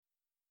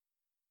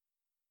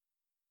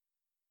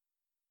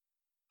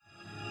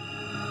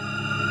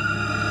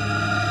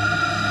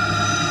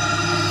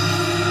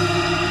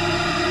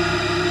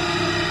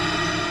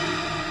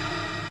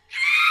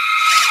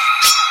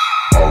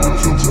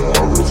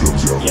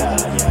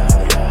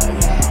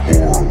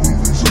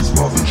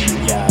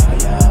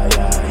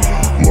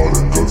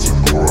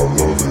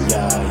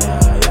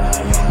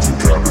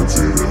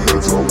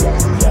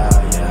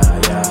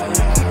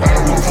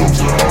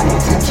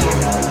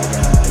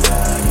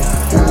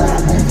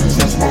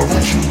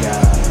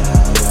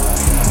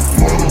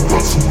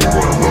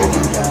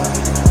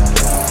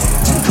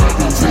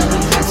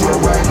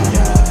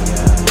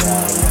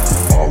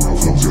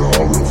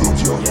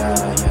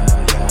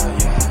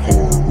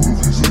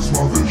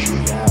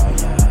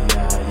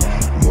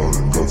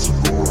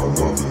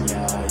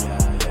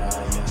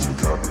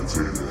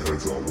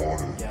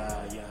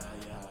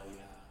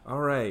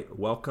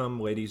welcome,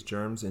 ladies,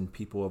 germs, and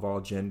people of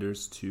all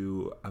genders,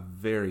 to a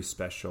very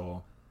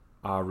special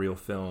Real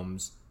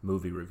Films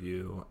movie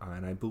review.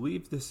 And I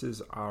believe this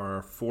is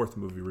our fourth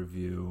movie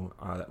review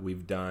that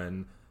we've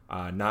done.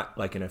 Not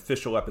like an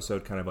official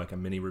episode, kind of like a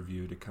mini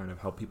review to kind of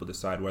help people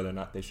decide whether or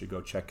not they should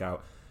go check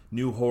out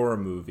new horror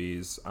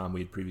movies.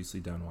 We had previously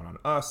done one on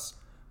Us,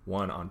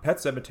 one on Pet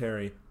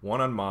Sematary, one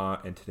on Ma,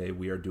 and today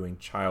we are doing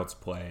Child's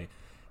Play.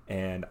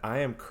 And I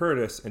am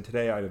Curtis, and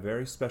today I have a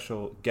very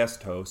special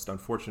guest host.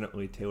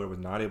 Unfortunately, Taylor was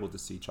not able to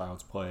see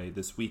Child's Play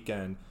this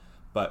weekend,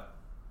 but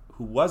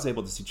who was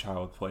able to see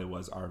Child's Play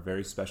was our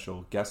very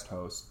special guest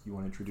host. You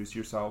want to introduce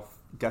yourself,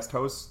 guest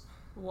host?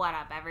 What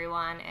up,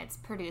 everyone? It's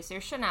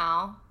producer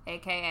Chanel,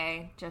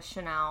 a.k.a. just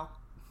Chanel.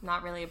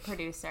 Not really a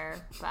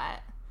producer,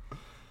 but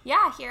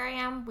yeah, here I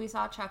am. We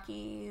saw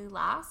Chucky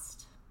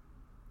last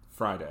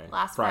Friday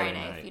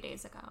night. A few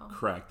days ago.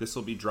 Correct. This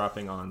will be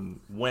dropping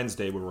on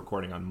Wednesday. We're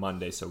recording on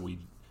Monday, so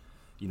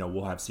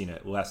we'll have seen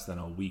it less than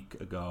a week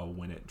ago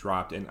when it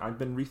dropped. And I've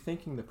been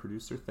rethinking the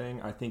producer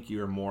thing. I think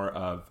you're more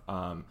of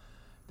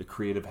the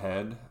creative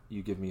head.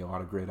 You give me a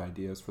lot of great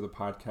ideas for the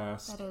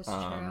podcast. That is true.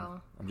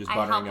 I'm just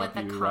buttering up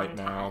you right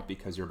now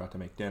because you're about to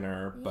make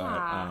dinner. Yeah.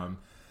 But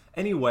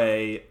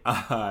anyway,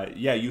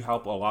 you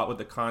help a lot with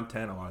the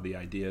content, a lot of the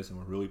ideas, and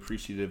we're really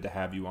appreciative to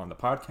have you on the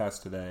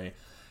podcast today.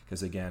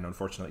 Because, again,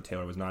 unfortunately,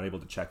 Taylor was not able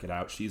to check it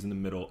out. She's in the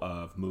middle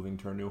of moving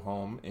to her new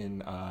home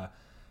in,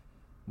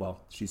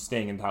 she's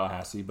staying in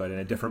Tallahassee, but in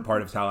a different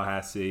part of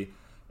Tallahassee.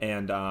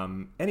 And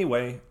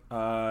anyway,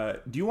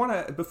 do you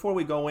want to, before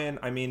we go in,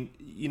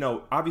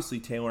 obviously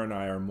Taylor and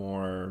I are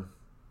more,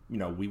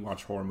 we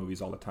watch horror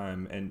movies all the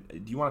time. And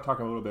do you want to talk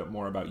a little bit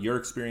more about your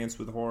experience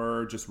with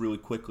horror, just really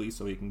quickly,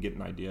 so we can get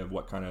an idea of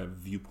what kind of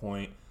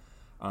viewpoint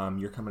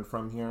you're coming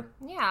from here?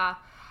 Yeah.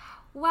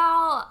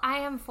 Well, I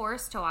am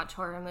forced to watch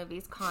horror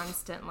movies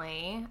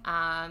constantly.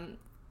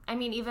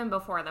 Even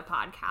before the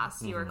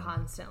podcast, you were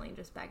constantly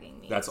just begging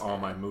me. That's all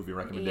my movie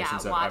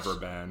recommendations have ever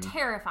been.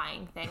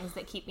 Terrifying things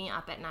that keep me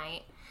up at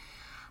night.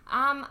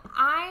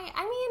 I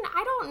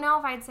don't know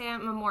if I'd say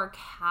I'm a more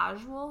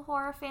casual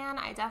horror fan.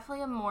 I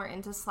definitely am more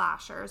into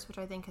slashers, which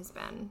I think has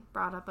been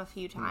brought up a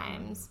few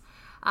times.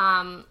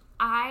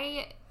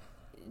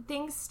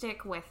 Things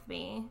stick with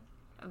me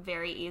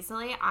very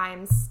easily.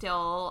 I'm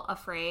still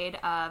afraid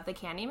of the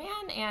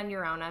Candyman and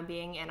Llorona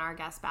being in our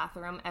guest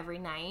bathroom every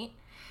night.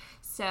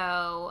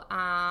 So,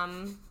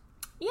 I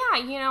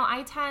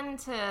tend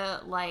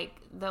to like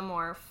the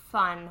more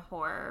fun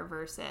horror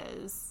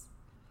versus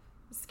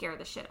scare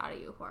the shit out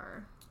of you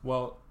horror.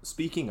 Well,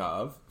 speaking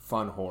of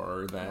fun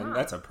horror, then,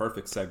 that's a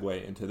perfect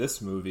segue into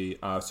this movie.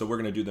 So we're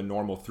going to do the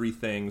normal three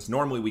things.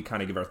 Normally, we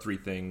kind of give our three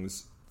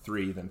things,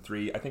 then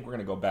three. I think we're going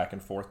to go back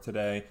and forth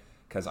today,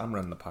 because I'm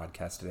running the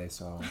podcast today,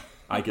 so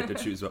I get to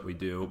choose what we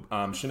do.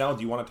 Chanel,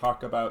 do you want to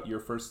talk about your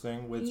first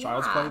thing with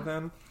Child's Play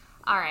then?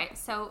 All right.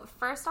 So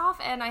first off,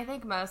 and I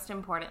think most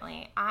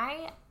importantly,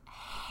 I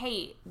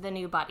hate the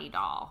new Buddy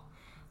doll.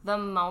 The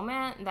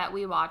moment that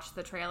we watched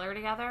the trailer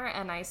together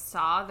and I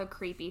saw the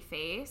creepy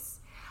face,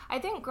 I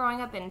think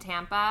growing up in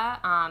Tampa,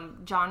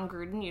 John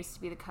Gruden used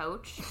to be the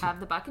coach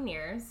of the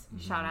Buccaneers. Mm-hmm.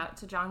 Shout out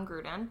to John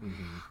Gruden.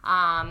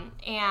 Mm-hmm.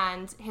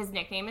 And his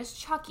nickname is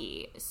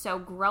Chucky. So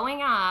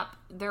growing up,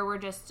 there were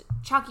just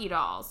Chucky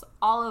dolls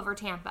all over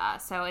Tampa.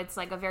 So it's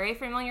like a very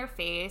familiar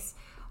face.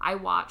 I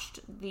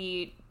watched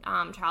the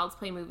Child's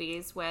Play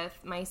movies with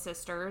my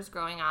sisters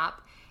growing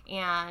up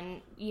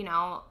and,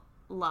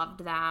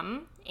 loved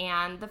them.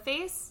 And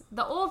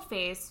the old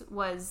face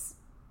was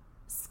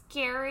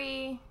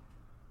scary,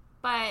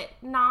 but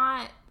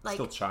not like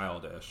still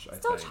childish.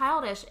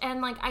 Childish,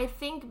 and I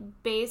think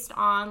based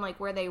on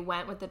where they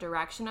went with the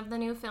direction of the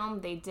new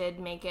film, they did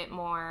make it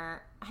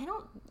more. I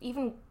don't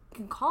even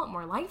can call it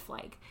more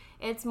lifelike.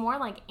 It's more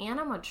like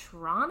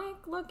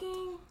animatronic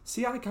looking.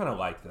 See, I kind of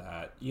like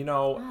that,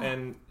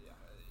 and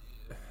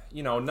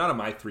none of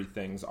my three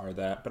things are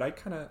that, but I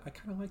kind of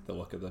like the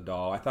look of the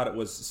doll. I thought it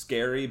was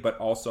scary, but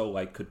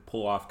also could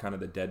pull off kind of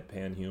the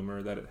deadpan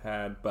humor that it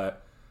had,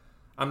 but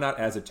I'm not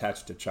as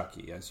attached to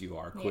Chucky as you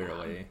are,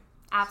 clearly. Yeah,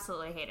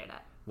 absolutely hated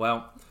it.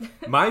 Well,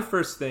 my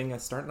first thing,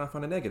 starting off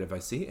on a negative, I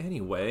see.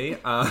 Anyway,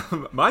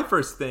 my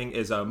first thing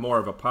is more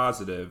of a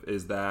positive,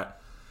 is that,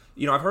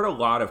 I've heard a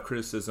lot of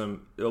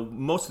criticism.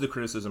 Most of the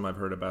criticism I've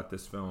heard about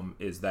this film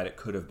is that it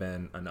could have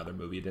been another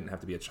movie. It didn't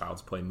have to be a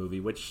Child's Play movie,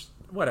 which,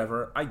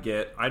 whatever, I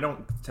get. I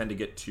don't tend to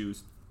get too,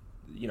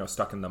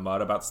 stuck in the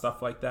mud about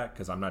stuff like that,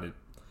 because I'm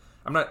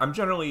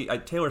generally,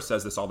 Taylor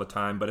says this all the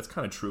time, but it's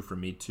kind of true for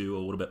me too, a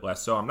little bit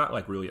less so. I'm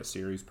not really a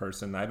series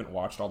person. I haven't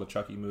watched all the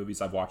Chucky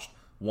movies. I've watched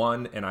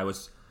one, and I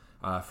was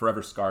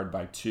forever scarred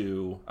by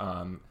two.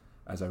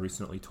 As I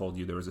recently told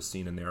you, there was a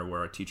scene in there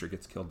where a teacher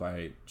gets killed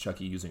by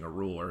Chucky using a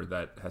ruler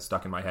that has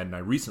stuck in my head, and I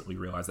recently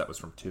realized that was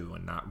from two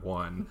and not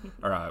one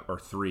or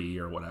three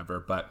or whatever.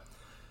 But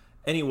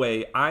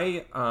anyway,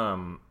 I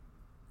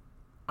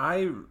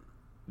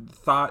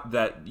thought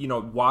that,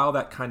 while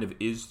that kind of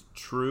is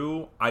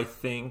true, I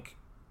think,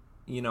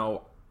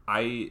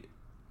 I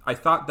I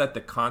thought that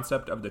the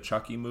concept of the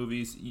Chucky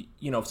movies,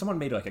 if someone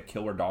made like a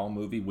killer doll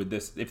movie with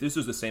this, if this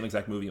was the same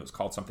exact movie and it was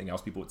called something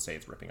else, people would say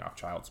it's ripping off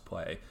Child's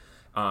Play.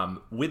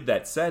 With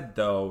that said,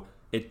 though,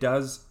 it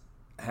does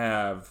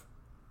have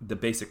the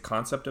basic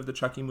concept of the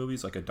Chucky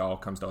movies, like a doll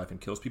comes to life and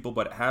kills people,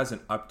 but it has an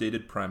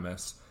updated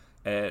premise.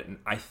 And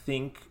I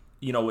think,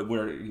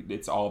 where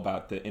it's all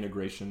about the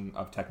integration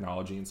of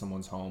technology in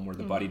someone's home, where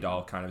the buddy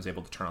doll kind of is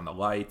able to turn on the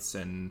lights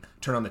and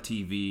turn on the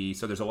TV.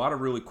 So there's a lot of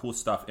really cool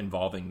stuff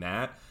involving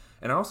that.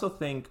 And I also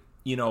think,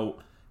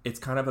 it's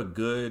kind of a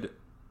good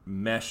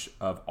mesh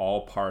of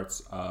all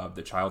parts of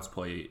the Child's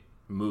Play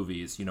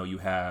movies. You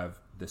have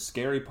the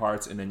scary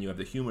parts and then you have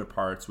the humor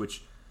parts,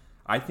 which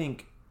I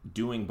think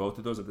doing both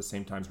of those at the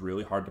same time is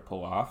really hard to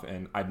pull off.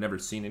 And I've never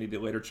seen any of the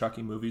later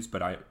Chucky movies,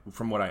 but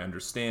from what I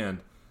understand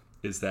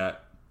is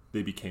that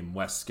they became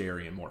less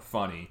scary and more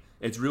funny.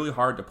 It's really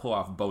hard to pull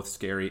off both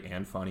scary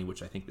and funny,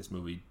 which I think this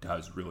movie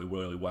does really,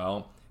 really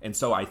well. And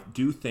so I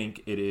do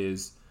think it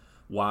is,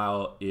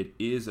 while it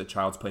is a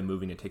Child's Play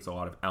movie and it takes a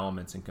lot of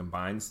elements and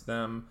combines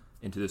them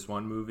into this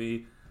one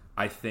movie,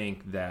 I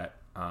think that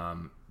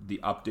the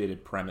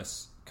updated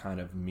premise kind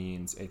of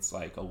means it's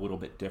like a little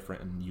bit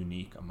different and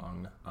unique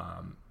among,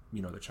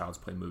 the Child's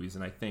Play movies.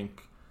 And I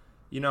think,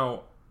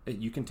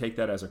 you can take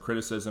that as a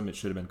criticism. It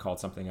should have been called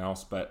something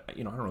else, but, I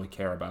don't really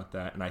care about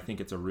that. And I think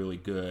it's a really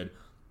good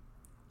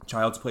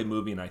Child's Play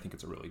movie, and I think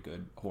it's a really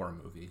good horror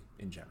movie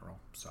in general.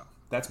 So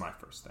that's my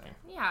first thing.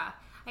 Yeah.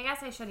 I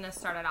guess I shouldn't have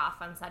started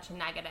off on such a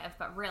negative,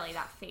 but really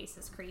that face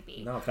is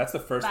creepy. No, if that's the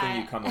first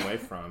thing you come away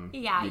from,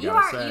 yeah, you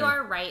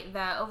are right.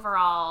 The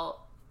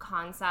overall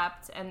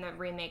concept and the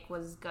remake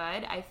was good.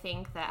 I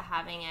think that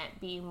having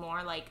it be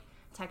more like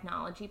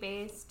technology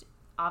based,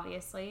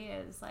 obviously,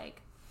 is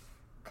like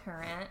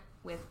current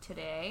with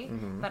today,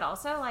 but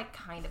also like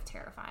kind of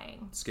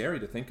terrifying. Scary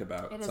to think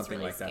about. It is something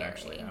really like scary. That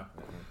actually. Yeah.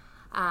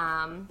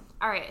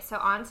 All right, so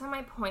on to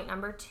my point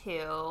number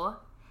 2,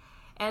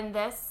 and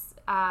this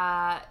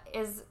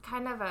is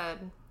kind of I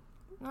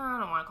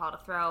don't want to call it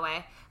a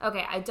throwaway.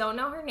 Okay, I don't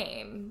know her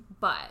name,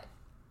 but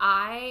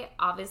I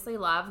obviously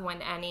love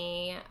when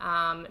any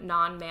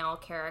non-male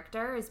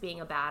character is being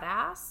a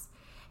badass.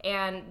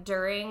 And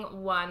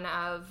during one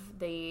of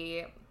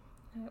the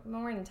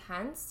more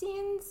intense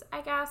scenes,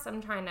 I guess,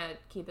 I'm trying to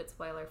keep it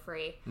spoiler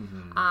free.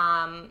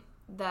 And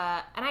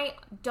I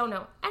don't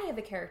know any of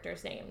the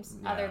characters' names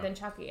other than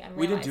Chucky.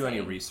 We didn't do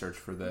any research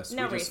for this.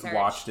 No we just research.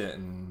 Watched it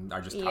and are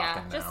just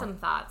talking now. Just some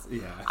thoughts.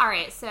 Yeah. All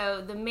right,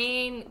 so the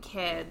main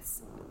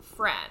kid's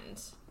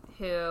friend,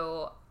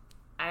 who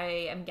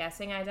I am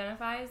guessing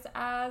identifies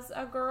as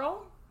a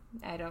girl,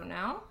 I don't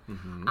know,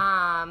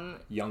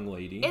 young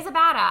lady, is a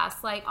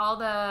badass. Like, all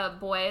the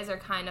boys are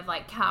kind of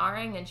like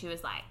cowering, and she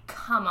was like,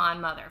 come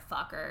on,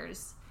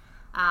 motherfuckers.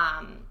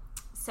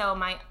 So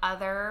my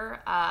other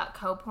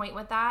co-point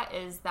with that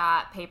is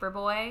that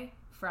Paperboy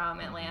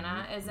from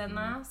Atlanta is in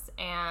this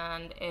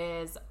and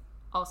is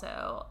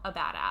also a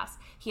badass.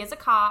 He is a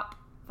cop.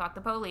 Fuck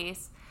the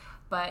police.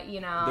 But,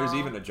 there's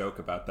even a joke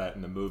about that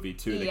in the movie,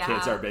 too. The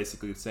kids are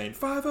basically saying,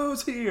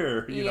 5-0's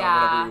here,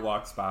 whenever he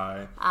walks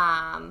by.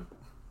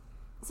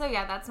 So,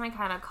 yeah, that's my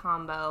kind of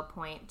combo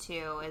point,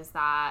 too, is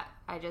that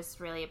I just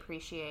really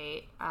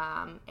appreciate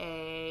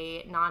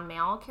a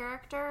non-male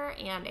character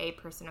and a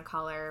person of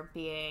color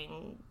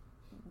being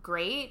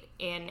great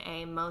in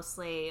a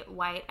mostly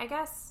white, I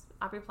guess,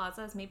 Aubrey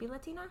Plaza is maybe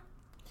Latina?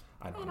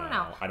 I don't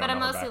know. But a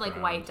mostly,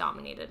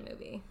 white-dominated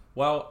movie.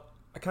 Well,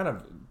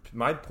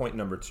 my point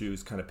number 2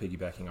 is kind of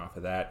piggybacking off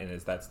of that, and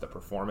that's the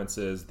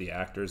performances, the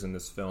actors in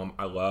this film.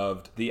 I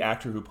loved the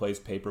actor who plays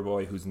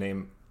Paperboy, whose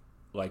name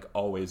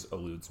always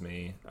eludes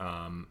me,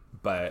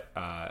 but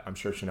I'm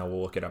sure Chanel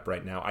will look it up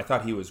right now. I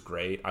thought he was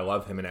great. I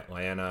love him in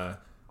Atlanta,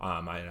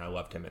 and I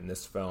loved him in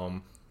this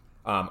film.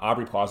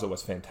 Aubrey Plaza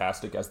was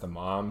fantastic as the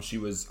mom.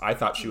 I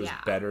thought she was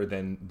better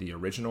than the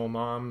original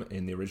mom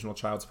in the original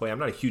Child's Play. I'm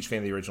not a huge fan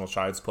of the original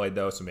Child's Play,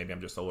 though, so maybe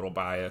I'm just a little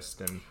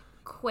biased. And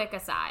quick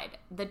aside,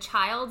 the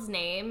child's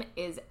name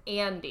is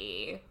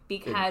Andy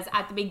because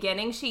at the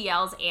beginning she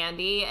yells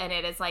Andy, and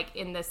it is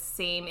in the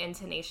same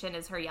intonation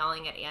as her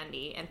yelling at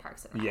Andy in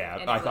Parks and Rec.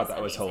 Yeah, I thought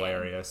that was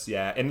hilarious.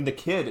 Yeah, and the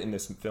kid in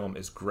this film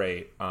is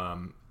great. A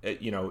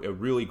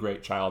really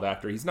great child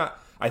actor.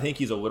 I think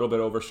he's a little bit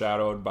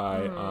overshadowed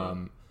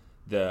by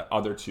the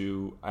other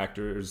 2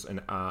 actors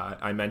and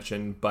I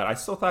mentioned, but I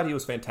still thought he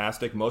was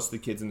fantastic. Most of the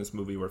kids in this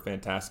movie were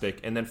fantastic.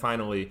 And then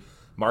finally,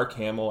 Mark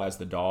Hamill as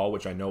the doll,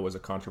 which I know was a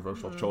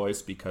controversial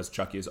choice because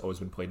Chucky has always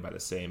been played by the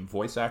same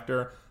voice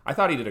actor. I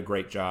thought he did a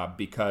great job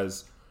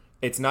because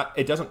it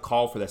doesn't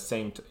call for the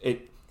same...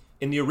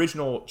 in the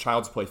original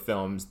Child's Play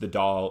films, the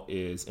doll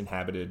is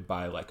inhabited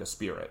by a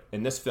spirit.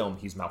 In this film,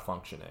 he's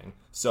malfunctioning.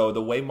 So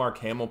the way Mark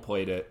Hamill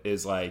played it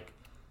is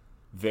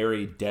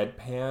very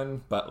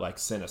deadpan, but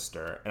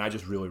sinister. And I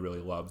just really, really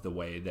loved the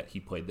way that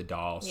he played the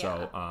doll. Yeah.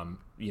 So,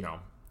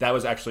 that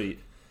was actually,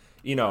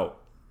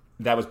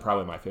 that was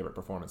probably my favorite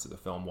performance of the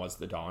film was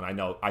the doll.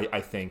 And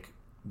I think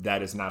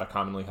that is not a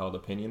commonly held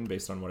opinion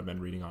based on what I've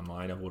been reading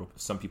online.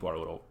 Some people are a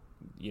little,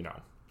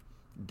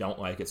 don't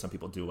like it. Some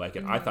people do like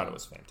it. I thought it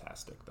was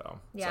fantastic, though.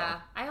 Yeah,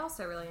 so. I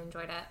also really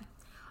enjoyed it.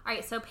 All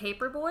right, so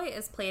Paperboy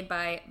is played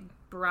by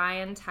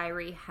Brian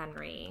Tyree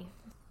Henry.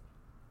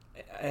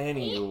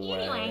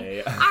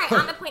 Anyway. All right,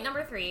 on to point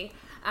number 3.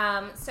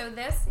 So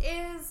this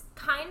is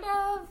kind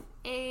of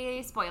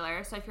a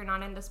spoiler. So if you're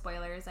not into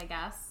spoilers, I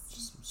guess.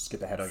 Just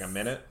skip ahead like a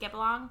minute. Skip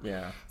along.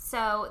 Yeah.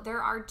 So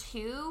there are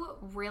 2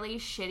 really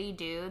shitty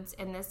dudes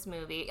in this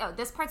movie. Oh,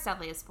 this part's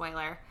definitely a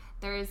spoiler.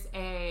 There's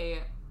a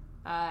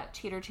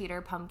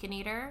cheater, pumpkin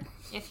eater,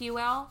 if you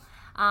will,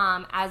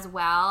 as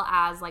well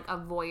as like a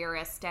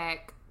voyeuristic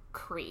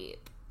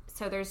creep.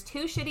 So there's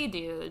 2 shitty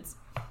dudes,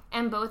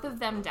 and both of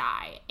them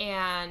die.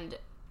 And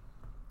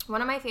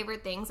one of my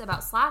favorite things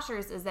about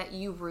slashers is that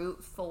you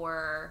root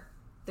for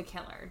the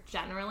killer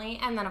generally,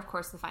 and then of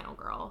course the final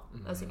girl,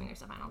 assuming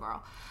there's a final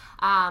girl.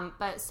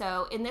 But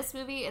so in this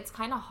movie, it's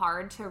kind of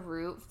hard to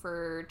root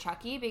for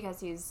Chucky because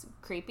he's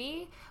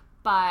creepy.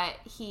 But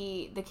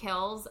the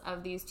kills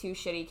of these 2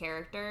 shitty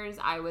characters,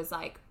 I was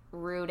like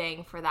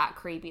rooting for that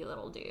creepy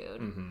little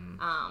dude.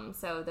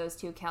 So those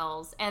 2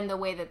 kills and the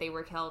way that they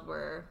were killed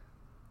were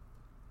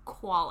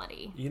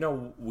quality. You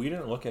know, we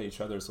didn't look at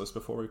each other's list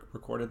before we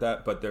recorded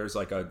that, but there's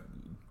like a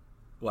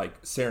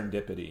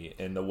serendipity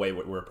in the way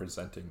we're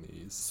presenting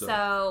these.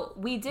 So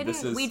we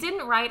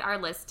didn't write our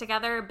list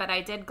together, but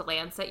I did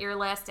glance at your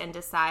list and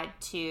decide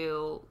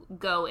to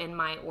go in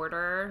my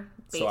order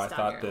based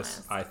on your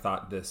list. I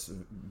thought this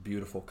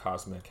beautiful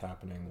cosmic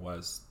happening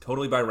was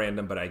totally by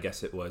random, but I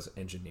guess it was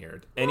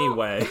engineered.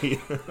 Anyway,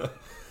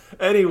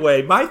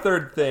 my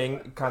third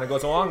thing kind of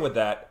goes along with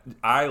that.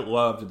 I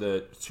loved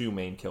the 2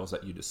 main kills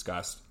that you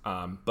discussed,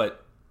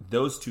 but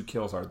those 2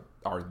 kills are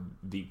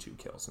the 2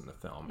 kills in the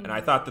film. And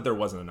I thought that there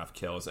wasn't enough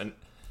kills. And,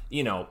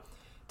 you know,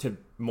 to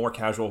more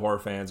casual horror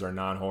fans or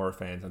non-horror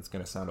fans, that's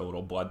going to sound a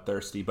little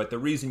bloodthirsty. But the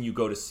reason you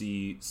go to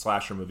see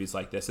slasher movies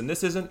like this, and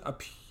this isn't a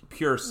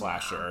pure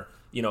slasher,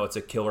 you know, it's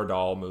a killer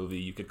doll movie,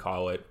 you could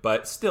call it.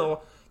 But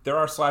still, there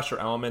are slasher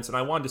elements, and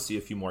I wanted to see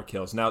a few more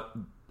kills. Now,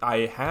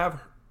 I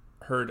have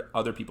heard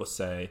other people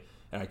say,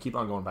 and I keep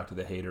on going back to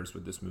the haters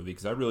with this movie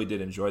because I really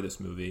did enjoy this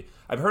movie.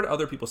 I've heard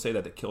other people say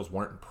that the kills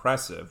weren't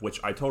impressive,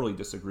 which I totally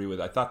disagree with.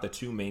 I thought the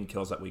 2 main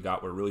kills that we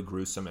got were really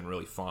gruesome and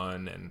really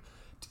fun, and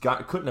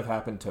couldn't have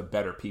happened to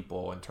better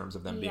people in terms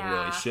of them being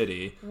really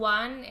shitty.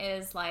 One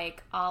is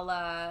like a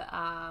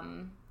la...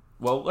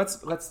 Well,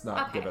 let's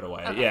not give it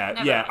away.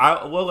 Okay,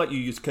 We'll let you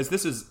use, because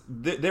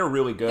they're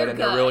really good,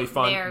 they're really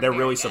fun. They're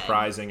really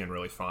surprising and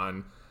really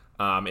fun,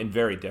 and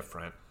very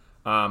different.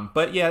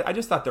 But yeah, I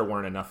just thought there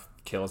weren't enough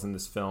kills in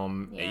this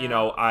film. You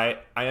know, I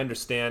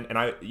understand, and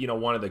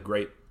one of the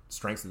great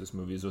strengths of this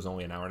movie is it was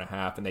only an hour and a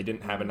half, and they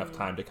didn't have enough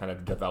time to kind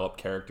of develop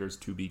characters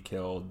to be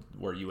killed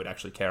where you would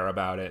actually care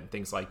about it and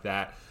things like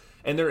that.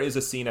 And there is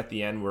a scene at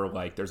the end where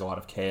like there's a lot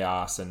of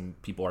chaos and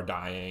people are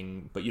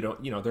dying, but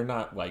they're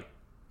not like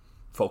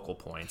focal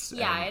points.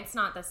 Yeah, it's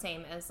not the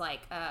same as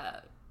like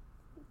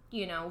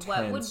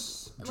what would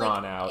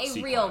drawn out a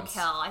sequence. Real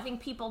kill. I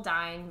think people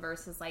dying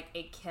versus like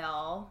a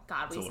kill.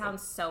 God, we sound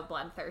so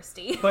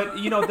bloodthirsty. But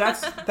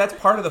that's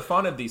part of the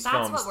fun of these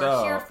films. That's what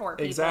we're here for,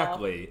 people.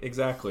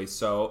 Exactly.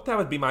 So that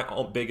would be my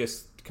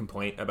biggest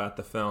complaint about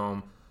the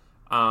film.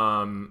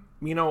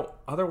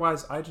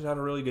 Otherwise, I just had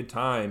a really good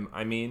time.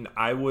 I mean,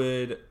 I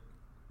would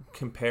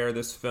compare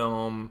this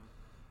film,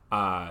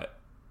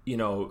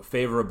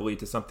 favorably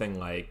to something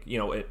like,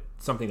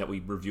 something that we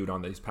reviewed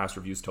on these past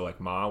reviews to like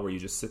Ma, where you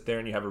just sit there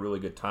and you have a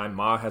really good time.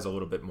 Ma has a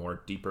little bit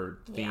more deeper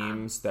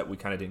themes that we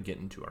kind of didn't get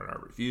into in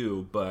our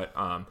review. But,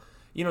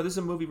 this is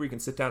a movie where you can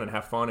sit down and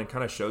have fun, and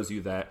kind of shows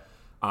you that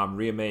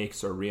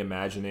remakes or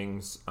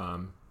reimaginings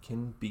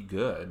can be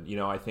good.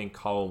 I think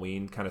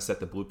Halloween kind of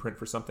set the blueprint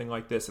for something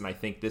like this, and I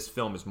think this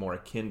film is more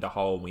akin to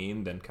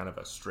Halloween than kind of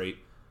a straight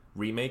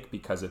remake,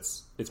 because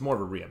it's more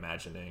of a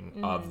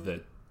reimagining of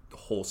the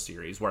whole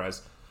series,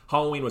 whereas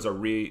Halloween was a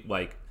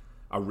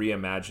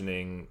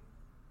reimagining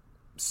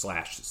 /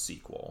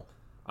 sequel.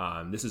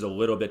 This is a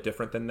little bit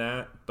different than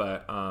that,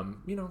 but I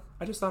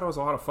just thought it was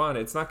a lot of fun.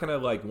 It's not going to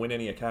like win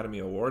any Academy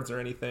Awards or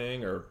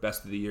anything, or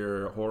Best of the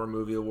Year horror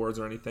movie awards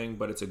or anything,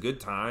 but it's a good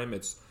time.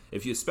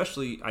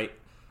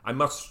 I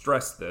must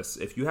stress this,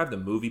 if you have the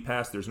Movie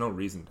Pass, there's no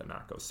reason to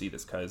not go see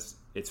this, because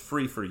it's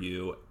free for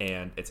you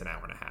and it's an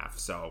hour and a half.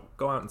 So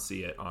go out and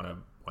see it on a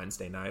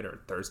Wednesday night or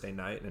Thursday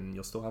night, and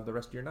you'll still have the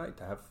rest of your night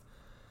to have,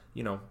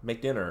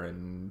 make dinner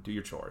and do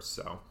your chores.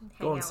 So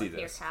go and see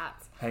this.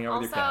 Hang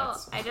out with your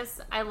cats.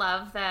 I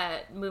love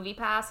that Movie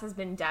Pass has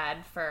been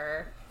dead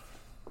for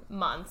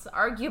months,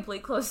 arguably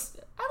close,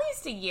 at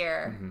least a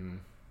year,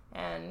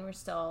 and we're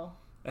still.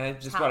 And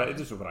it's just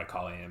what I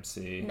call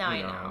AMC. No,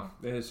 I know.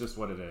 It's just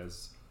what it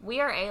is. We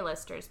are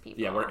A-listers,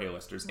 people. Yeah, we're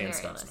A-listers and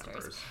Stunts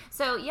members.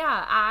 So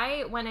yeah,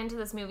 I went into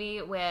this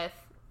movie with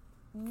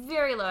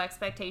very low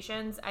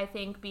expectations. I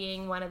think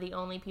being one of the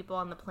only people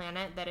on the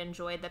planet that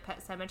enjoyed the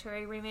Pet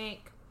Sematary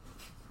remake,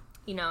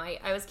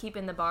 I was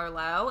keeping the bar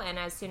low, and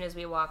as soon as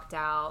we walked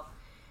out,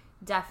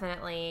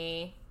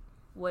 definitely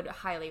would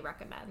highly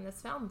recommend this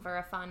film for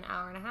a fun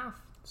hour and a half.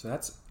 So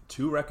that's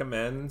 2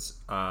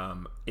 recommends.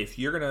 If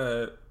you're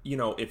gonna,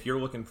 if you're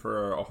looking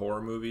for a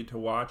horror movie to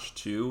watch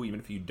too, even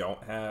if you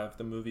don't have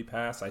the movie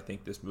pass, I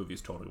think this movie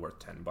is totally worth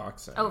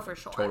 $10. And for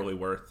sure. Totally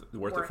worth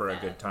it for a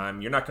good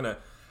time. You're not gonna.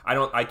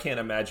 I can't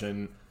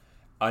imagine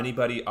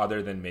anybody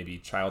other than maybe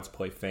Child's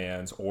Play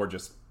fans or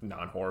just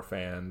non-horror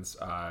fans,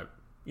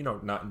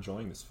 not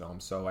enjoying this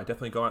film. So I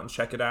definitely go out and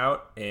check it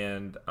out.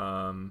 And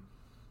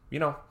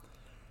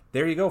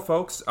there you go,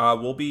 folks.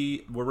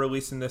 We're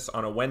releasing this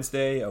on a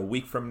Wednesday. A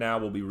week from now,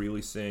 we'll be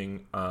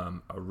releasing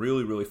a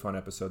really, really fun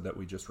episode that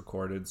we just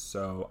recorded.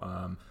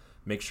 So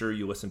make sure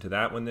you listen to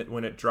that when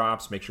it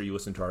drops. Make sure you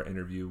listen to our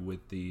interview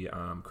with the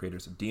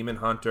creators of Demon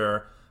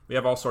Hunter. We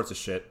have all sorts of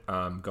shit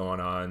going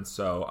on.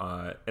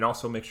 So and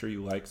also make sure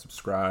you like,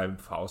 subscribe,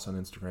 follow us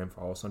on Instagram,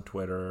 follow us on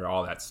Twitter,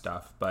 all that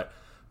stuff. But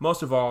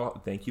most of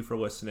all, thank you for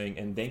listening,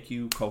 and thank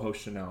you,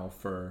 co-host Chanel,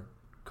 for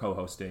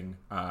co-hosting.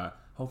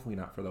 Hopefully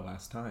not for the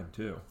last time,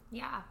 too.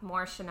 Yeah,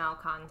 more Chanel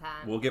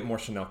content. We'll get more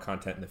Chanel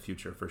content in the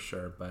future for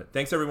sure. But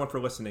thanks, everyone, for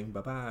listening.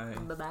 Bye-bye.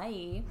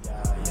 Bye-bye.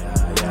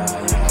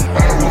 Yeah.